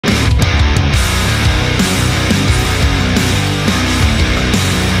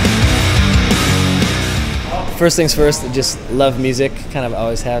first things first, just love music, kind of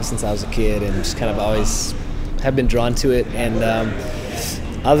always have since I was a kid, and just kind of always have been drawn to it. And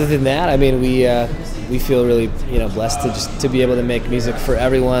other than that, I mean, we feel really blessed to be able to make music for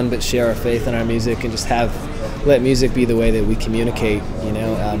everyone, but share our faith in our music and just let music be the way that we communicate.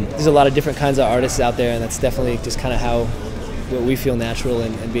 There's a lot of different kinds of artists out there, and that's definitely just kind of what we feel natural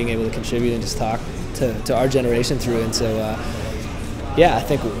in being able to contribute and just talk to our generation through. And so yeah, I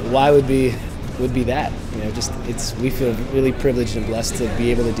think why would be that, we feel really privileged and blessed to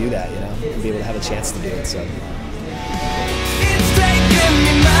be able to do that, and be able to have a chance to do it. So it's taken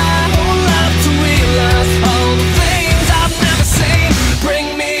me my whole life to realize